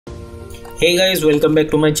Hey guys, welcome back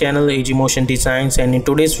to my channel AG Motion Designs, and in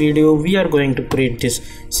today's video we are going to create this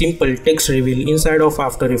simple text reveal inside of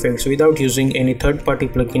After Effects without using any third-party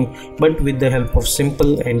plugin but with the help of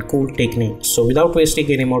simple and cool techniques. So without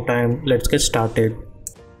wasting any more time, let's get started.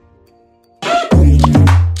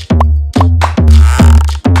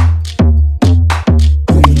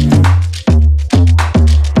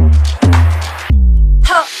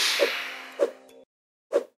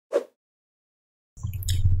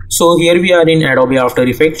 So here we are in Adobe After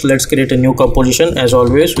Effects. Let's create a new composition. As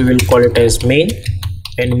always, we will call it as main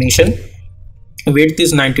animation. Width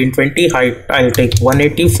is 1920, height I'll take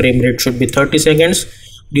 180, frame rate should be 30 seconds,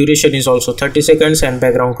 duration is also 30 seconds, and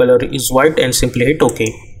background color is white, and simply hit OK.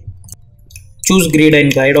 Choose grid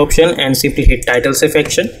and guide option and simply hit title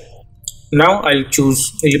selection. Now I'll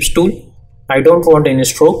choose ellipse tool. I don't want any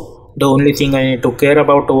stroke. The only thing I need to care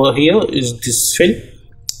about over here is this fill.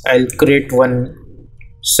 I'll create one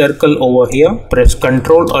circle over here. Press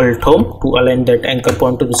Ctrl Alt Home to align that anchor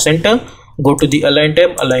point to the center. Go to the align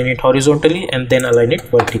tab, align it horizontally and then align it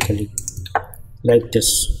vertically like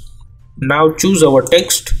this. Now choose our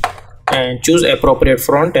text and choose appropriate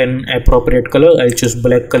font and appropriate color. I'll choose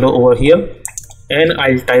black color over here and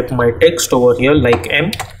I'll type my text over here like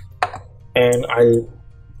M, and I'll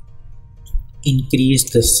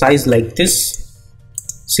increase the size like this.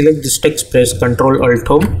 Select this text, press Ctrl Alt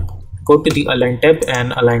Home, go to the align tab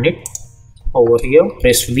and align it over here.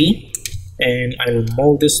 Press V and I'll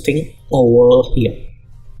move this thing over here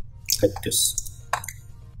like this.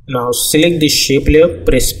 Now select this shape layer,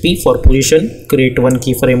 press P for position, create one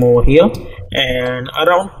keyframe over here, and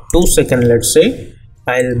around 2 seconds, let's say,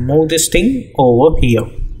 I'll move this thing over here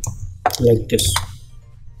like this.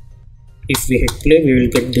 If we hit play, we will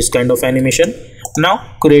get this kind of animation.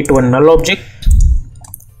 Now create one null object.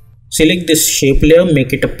 Select this shape layer,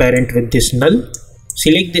 make it a parent with this null.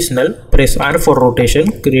 Select this null, press R for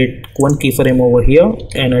rotation, create one keyframe over here,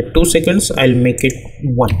 and at 2 seconds I'll make it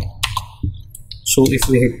 1. So if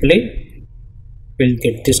we hit play, we'll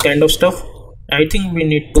get this kind of stuff. I think we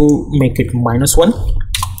need to make it -1.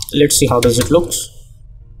 Let's see how does it looks.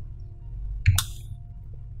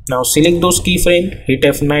 Now select those keyframes, hit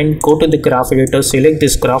F9, go to the graph editor, select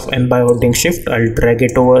this graph, and by holding shift I'll drag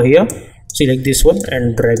it over here. Select this one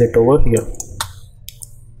and drag it over here.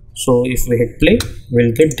 So if we hit play,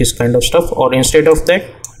 we'll get this kind of stuff. Or instead of that,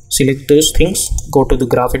 select those things, go to the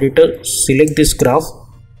graph editor, select this graph,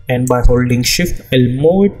 and by holding shift I'll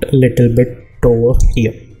move it a little bit over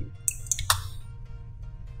here.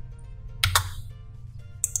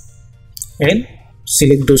 And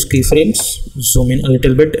select those keyframes, zoom in a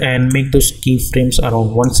little bit and make those keyframes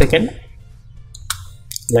around 1 second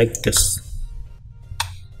like this.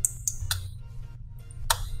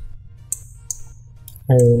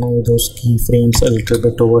 I will move those keyframes a little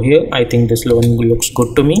bit over here. I think this one looks good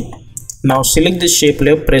to me. Now select this shape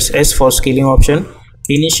layer, press S for scaling option.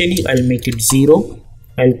 Initially I'll make it 0.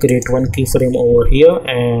 I'll create one keyframe over here,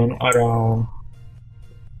 and around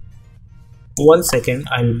 1 second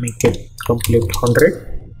I'll make it complete 100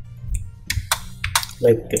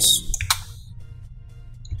 like this.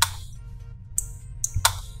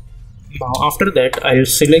 Now after that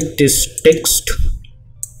I'll select this text,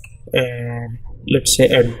 and let's say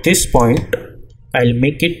at this point I'll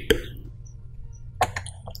make it,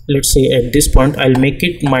 let's say at this point I'll make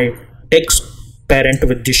it my text parent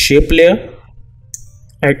with the shape layer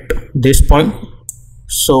at this point,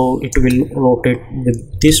 so it will rotate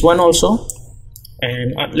with this one also.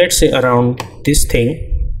 And let's say around this thing,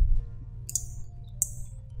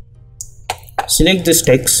 select this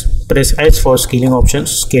text, press S for scaling option,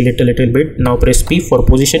 scale it a little bit. Now press P for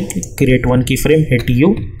position, create one keyframe, hit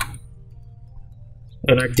U,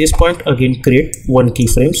 and at this point again create one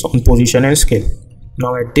keyframes on position and scale.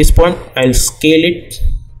 Now at this point I'll scale it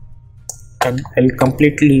and I'll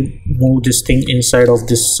completely move this thing inside of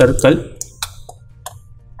this circle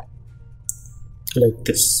like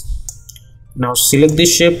this. Now select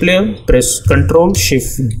this shape layer, press Ctrl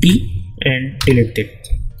Shift D and delete it.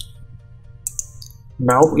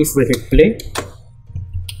 Now if we hit play,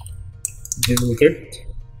 we will get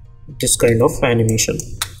this kind of animation.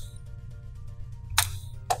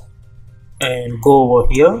 And go over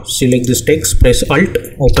here, select this text, press Alt,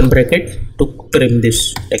 open bracket to trim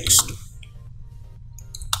this text.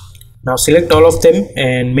 Now select all of them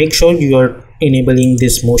and make sure you are enabling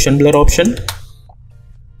this motion blur option,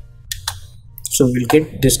 so we'll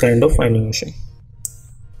get this kind of animation.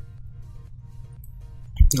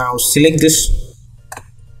 Now select this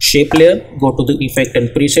shape layer, go to the effect and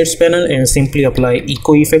presets panel and simply apply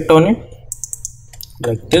echo effect on it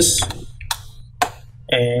like this.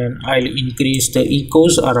 and I'll increase the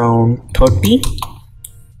echoes around 30.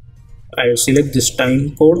 I'll select this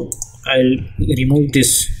time code. I'll remove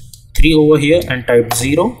this 3 over here and type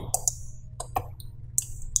 0.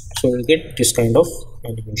 So we'll get this kind of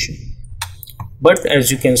animation. But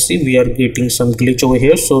as you can see, we are getting some glitch over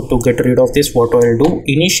here. So to get rid of this, what I'll do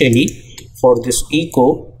initially for this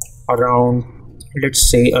echo around, let's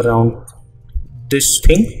say around this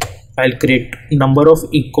thing, I'll create number of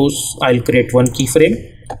echoes. I'll create one keyframe.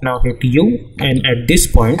 Now hit U, and at this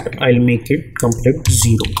point I'll make it complete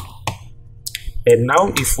 0. And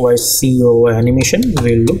now if I see our animation,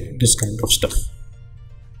 will look this kind of stuff.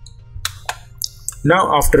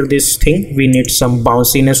 Now after this thing, we need some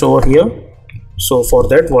bounciness over here. So for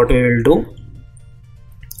that, what we will do,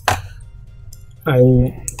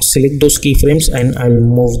 I'll select those keyframes and I'll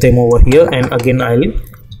move them over here, and again I'll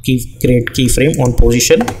create keyframe on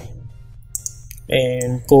position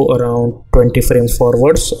and go around 20 frames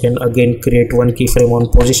forwards, and again create one keyframe on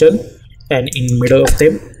position, and in middle of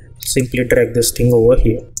them simply drag this thing over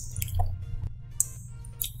here.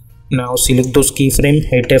 Now select those keyframe,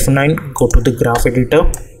 hit F9, go to the graph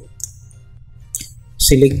editor,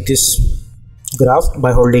 select this graph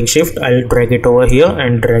by holding shift. I'll drag it over here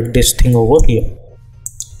and drag this thing over here.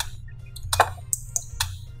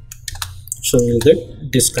 So you'll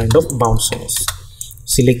get this kind of bounciness.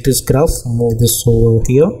 Select this graph, move this over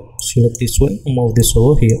here, select this one, move this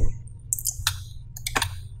over here.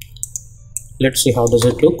 Let's see how does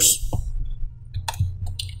it looks.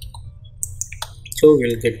 So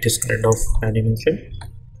we'll get this kind of animation.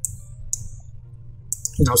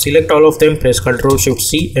 Now select all of them, press Ctrl Shift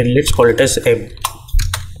C, and let's call it as M.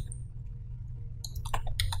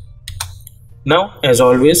 Now as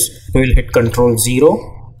always, we will hit Ctrl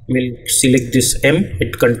 0, we'll select this M,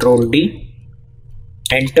 hit Ctrl D,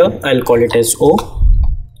 enter, I'll call it as O,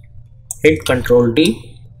 hit Ctrl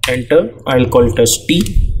D, enter, I'll call it as T,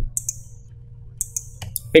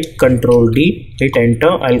 hit Ctrl D, hit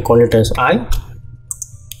enter, I'll call it as I,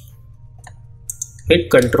 hit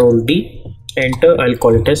Ctrl D, enter, I'll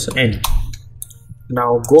call it as N.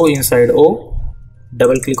 Now go inside O,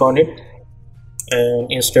 double click on it,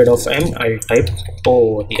 and instead of M, I'll type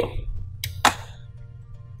O over here.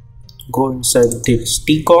 Go inside this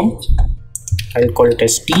T-com, I'll call it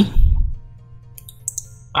as T,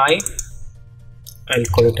 I'll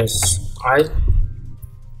call it as I,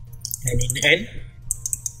 and in N,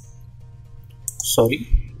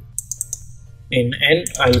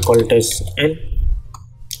 I'll call it as N,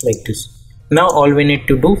 like this. Now all we need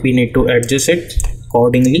to do, we need to adjust it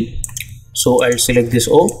accordingly. So I'll select this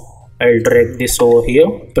O, I'll drag this over here,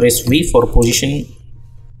 press V for position,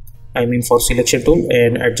 for selection tool,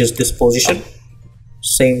 and adjust this position.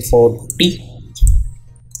 Same for T.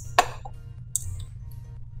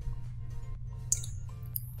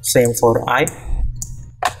 Same for I.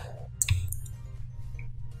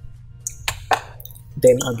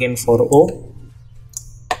 Then again for O.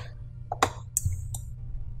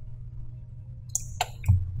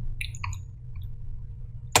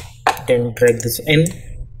 Then drag this N.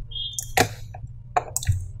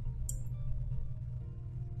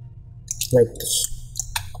 Like this.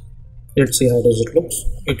 Let's see how does it looks.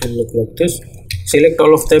 It will look like this. Select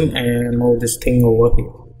all of them and move this thing over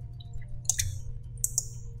here.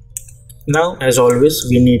 Now as always,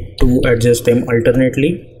 we need to adjust them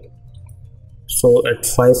alternately. So at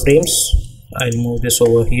 5 frames, I'll move this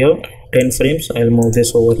over here. 10 frames, I'll move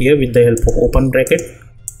this over here with the help of open bracket.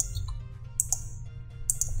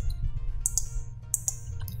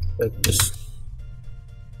 Like this.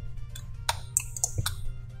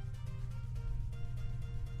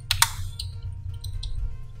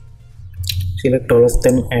 Select all of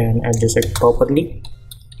them and adjust it properly.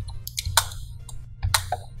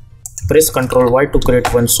 Press Ctrl Y to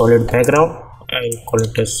create one solid background. I'll call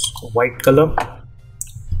it as white color.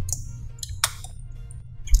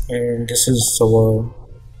 And this is our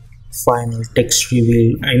final text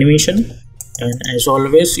reveal animation. And as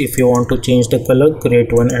always, if you want to change the color,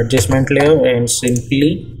 create one adjustment layer and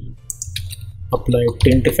simply apply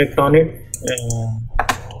tint effect on it, and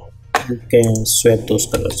you can swap those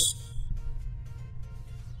colors.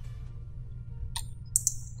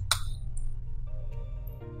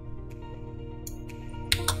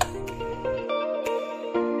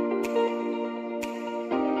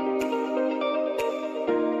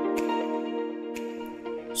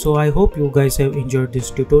 So I hope you guys have enjoyed this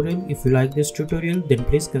tutorial. If you like this tutorial, then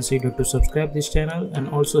please consider to subscribe this channel and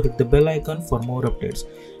also hit the bell icon for more updates.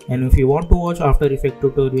 And if you want to watch After Effects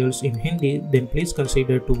tutorials in Hindi, then please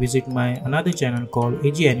consider to visit my another channel called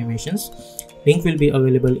AG Animations. Link will be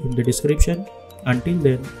available in the description. Until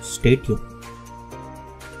then, stay tuned.